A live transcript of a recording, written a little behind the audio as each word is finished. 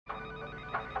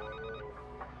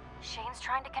Shane's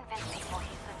trying to convince people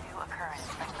he's the new occurrence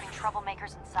by putting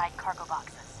troublemakers inside cargo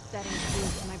boxes. That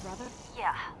includes my brother?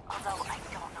 Yeah, although I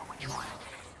don't know which one.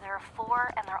 There are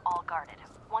 4 and they're all guarded.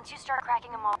 Once you start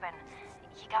cracking them open,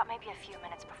 you got maybe a few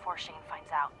minutes before Shane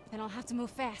finds out. Then I'll have to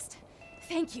move fast.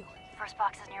 Thank you. First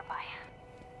box is nearby.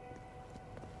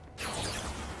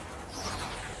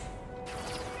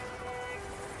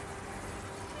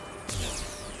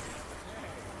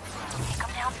 Take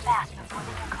them down fast before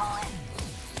they can call in.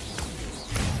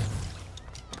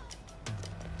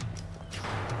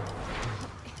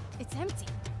 It's empty.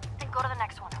 Then go to the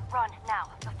next one. Run, now.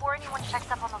 Before anyone checks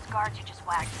up on those guards you just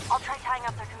whacked. I'll try tying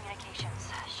up their communications.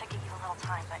 Should give you a little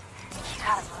time, but you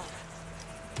gotta move.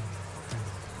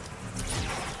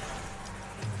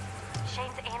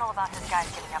 Shane's anal about his guys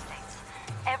getting updates.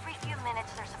 Every few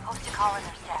minutes they're supposed to call in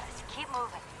their status. Keep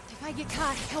moving. If I get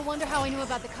caught, he'll wonder how I knew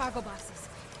about the cargo boxes.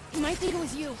 He might think it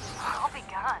was you. I'll be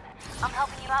gone. I'm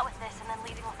helping you out with this and then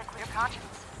leaving with a clear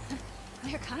conscience.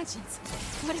 Clear conscience?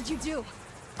 What did you do?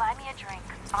 Buy me a drink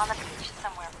on the beach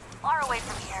somewhere far away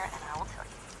from here and I will tell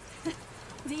you.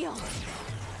 Deal.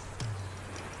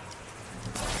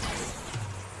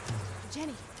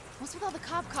 Jenny, what's with all the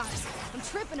cop cars? I'm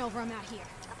tripping over them out here.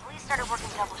 The police started working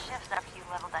double shifts after you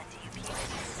leveled that DUP.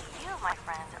 You, my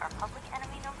friend, are public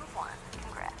enemy number 1.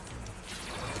 Congrats.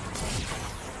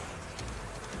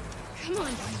 Come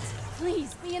on, Pete.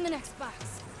 Please, be in the next box.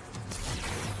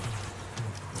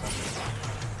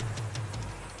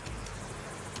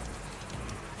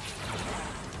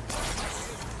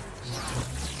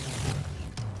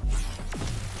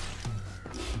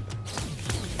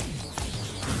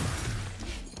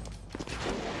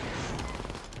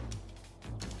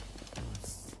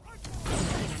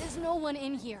 There's no one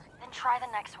in here. Then try the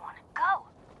next one. Go!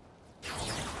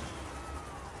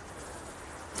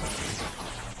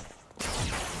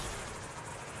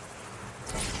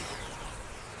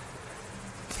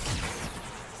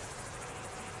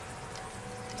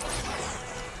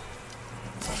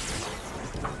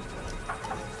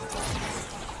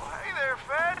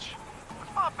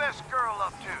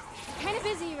 Kinda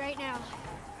busy right now.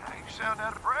 You sound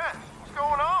out of breath. What's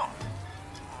going on?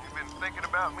 You been thinking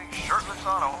about me shirtless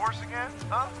on a horse again,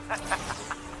 huh? I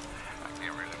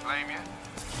can't really blame you.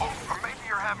 Oh, or maybe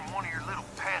you're having one of your little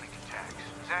panic attacks.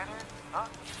 Is that it, huh?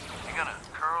 You gonna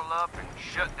curl up and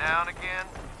shut down again?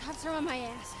 Cops are on my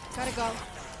ass. Gotta go.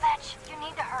 Fetch, you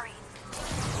need to hurry.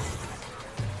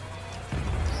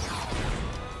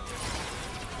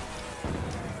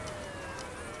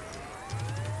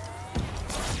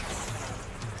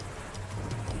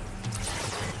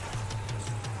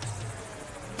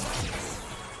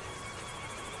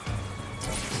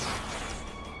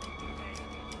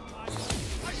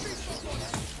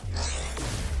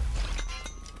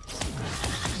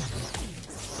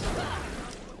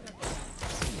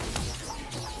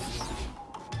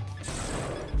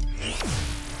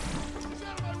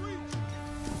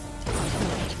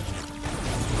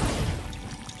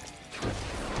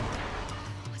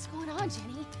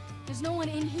 Jenny. There's no one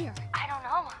in here. I don't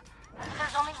know.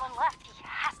 There's only one left. He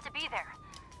has to be there.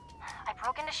 I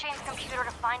broke into Shane's computer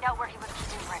to find out where he was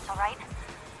keeping Brent, all right?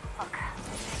 Look, I'm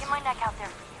sticking my neck out there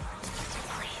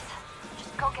for you. Please,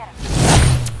 just go get him.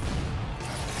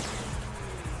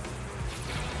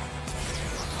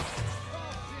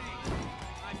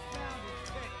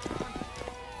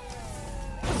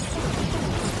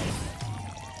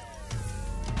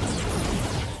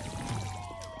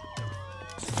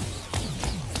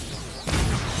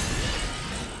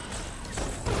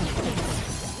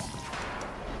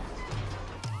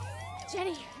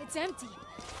 Jenny, it's empty.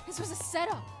 This was a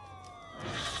setup.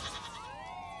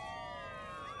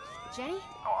 Jenny?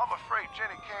 Oh, I'm afraid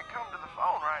Jenny can't come to the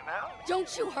phone right now.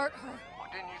 Don't you hurt her. Well,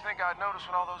 didn't you think I'd notice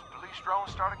when all those police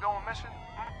drones started going missing?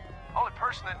 Only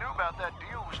person that knew about that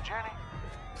deal was Jenny.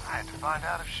 I had to find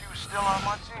out if she was still on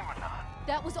my team or not.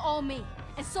 That was all me.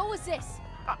 And so was this.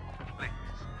 Please.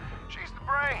 She's the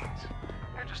brains.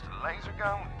 You're just a laser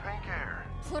gun with pink hair.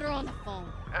 Put her on the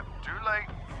phone. Yep, too late.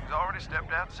 She's already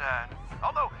stepped outside.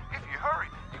 Although, if you hurry,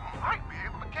 you might be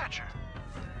able to catch her.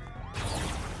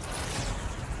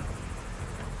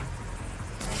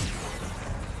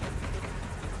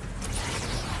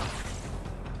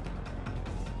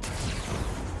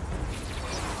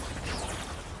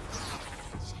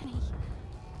 Jenny.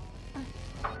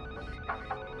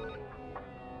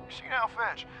 See now,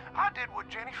 Fetch, I did what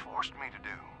Jenny forced me to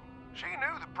do. She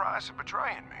knew the price of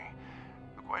betraying me.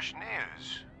 The question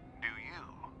is, do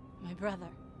you? My brother.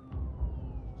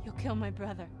 You'll kill my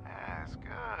brother. That's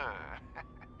good.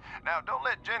 Now, don't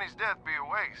let Jenny's death be a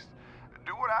waste.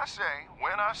 Do what I say,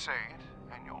 when I say it,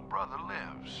 and your brother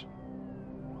lives.